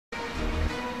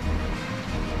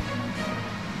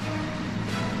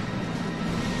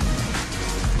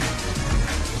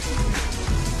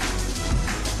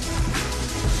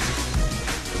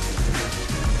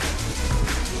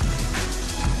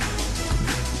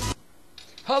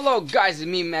Hello guys,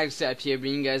 it's me Magsap here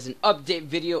bringing you guys an update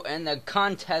video and the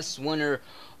contest winner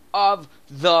of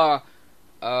the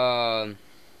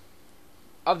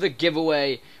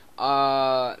giveaway.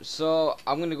 So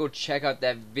I'm gonna go check out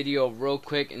that video real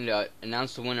quick and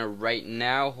announce the winner right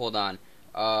now. Hold on.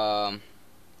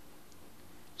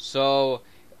 So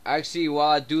actually while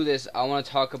I do this, I want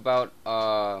to talk about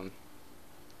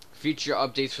future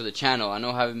updates for the channel. I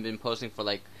know I haven't been posting for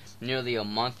like nearly a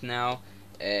month now,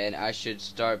 and I should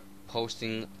start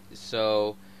posting.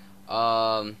 So what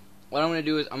I'm gonna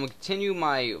do is I'm gonna continue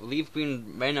my leaf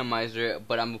green randomizer,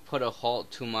 but I'm gonna put a halt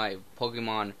to my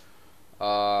Pokemon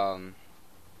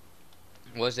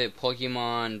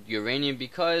Pokemon Uranium,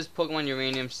 because Pokemon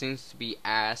Uranium seems to be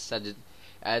ass at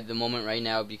the moment right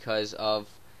now because of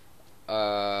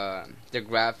the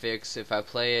graphics. If I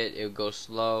play it, it would go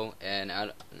slow, and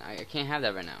I can't have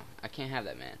that right now. I can't have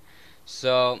that, man.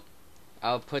 So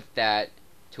I'll put that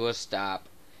to a stop,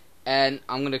 and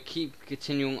I'm gonna keep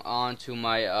continuing on to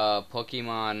my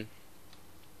Pokemon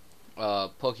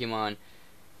Leaf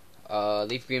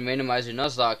Green Randomizer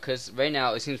Nuzlocke, because right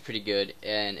now it seems pretty good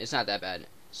and it's not that bad.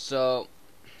 So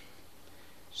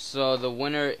the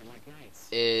winner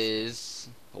is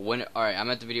winner. Alright, I'm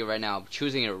at the video right now. I'm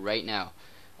choosing it right now.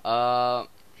 How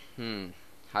do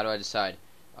I decide?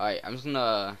 Alright, I'm just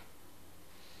gonna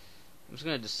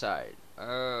decide.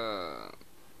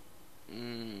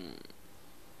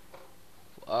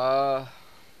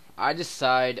 I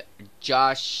decide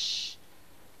Josh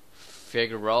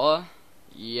Figueroa.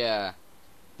 Yeah,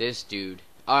 this dude.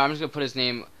 Alright, I'm just gonna put his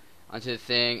name onto the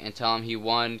thing and tell him he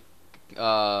won.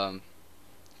 Cause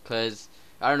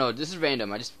I don't know, this is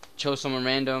random. I just chose someone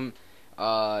random.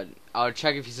 I'll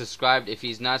check if he's subscribed. If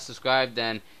he's not subscribed,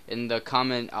 then in the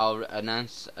comment I'll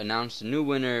announce a new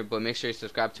winner. But make sure you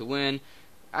subscribe to win.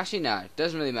 Actually, nah, it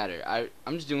doesn't really matter.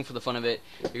 I'm just doing it for the fun of it.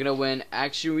 You're gonna win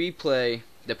Action Replay,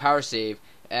 the Power Save,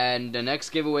 and the next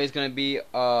giveaway is gonna be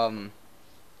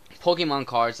Pokemon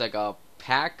cards, like a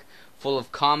pack full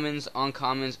of commons,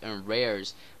 uncommons, and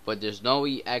rares. But there's no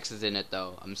EXs in it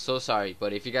though. I'm so sorry.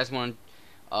 But if you guys want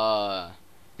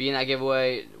be in that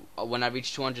giveaway, when I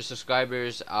reach 200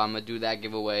 subscribers, I'm gonna do that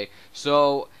giveaway.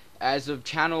 So as of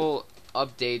channel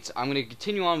updates, I'm gonna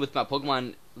continue on with my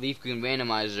Pokemon Leaf Green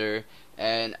Randomizer.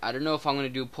 And I don't know if I'm gonna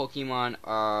do Pokemon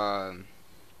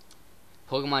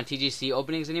TGC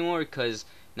openings anymore, because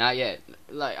not yet.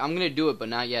 Like, I'm gonna do it, but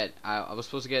not yet. I was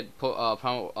supposed to get what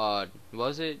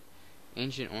was it?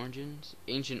 Ancient Origins?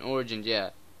 Ancient Origins, yeah.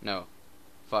 No,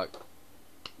 fuck.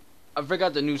 I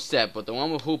forgot the new set, but the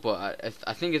one with Hoopa,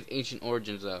 I think it's Ancient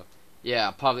Origins though. Yeah,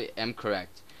 I probably am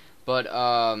correct. But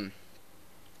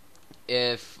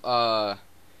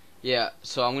yeah,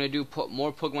 so I'm gonna do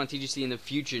more Pokemon TGC in the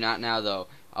future, not now though.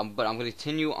 But I'm gonna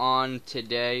continue on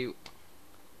today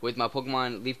with my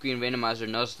Pokemon Leaf Green Randomizer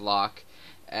Nuzlocke,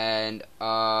 and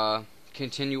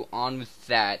continue on with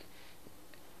that.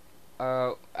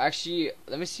 Actually,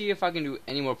 let me see if I can do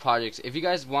any more projects. If you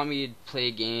guys want me to play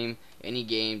a game, any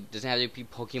game, doesn't have to be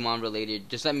Pokemon related,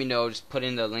 just let me know. Just put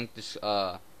in the link.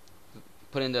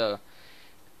 Put in the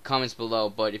comments below.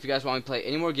 But if you guys want me to play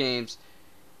any more games,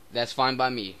 that's fine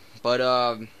by me. But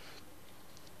I'm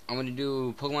gonna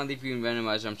do Pokemon Leaf Green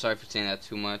Randomizer. I'm sorry for saying that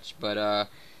too much, but I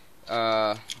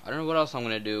don't know what else I'm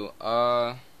gonna do.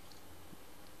 You're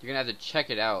gonna have to check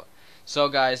it out. So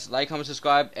guys, like, comment,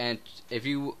 subscribe, and if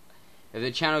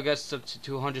the channel gets up to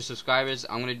 200 subscribers,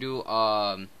 I'm gonna do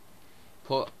a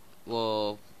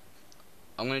rare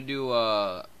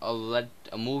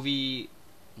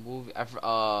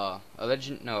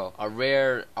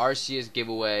Arceus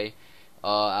giveaway.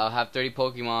 I'll have 30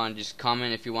 Pokemon. Just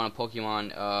comment if you want a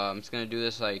Pokemon. I'm just gonna do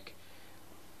this like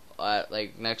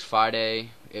next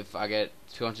Friday if I get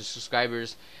 200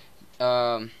 subscribers.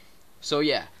 So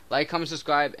yeah, like, comment,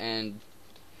 subscribe, and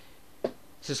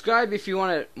subscribe if you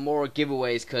want more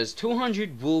giveaways, cause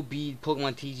 200 will be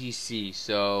Pokemon TGC.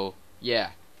 So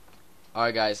yeah,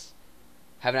 alright guys,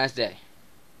 have a nice day.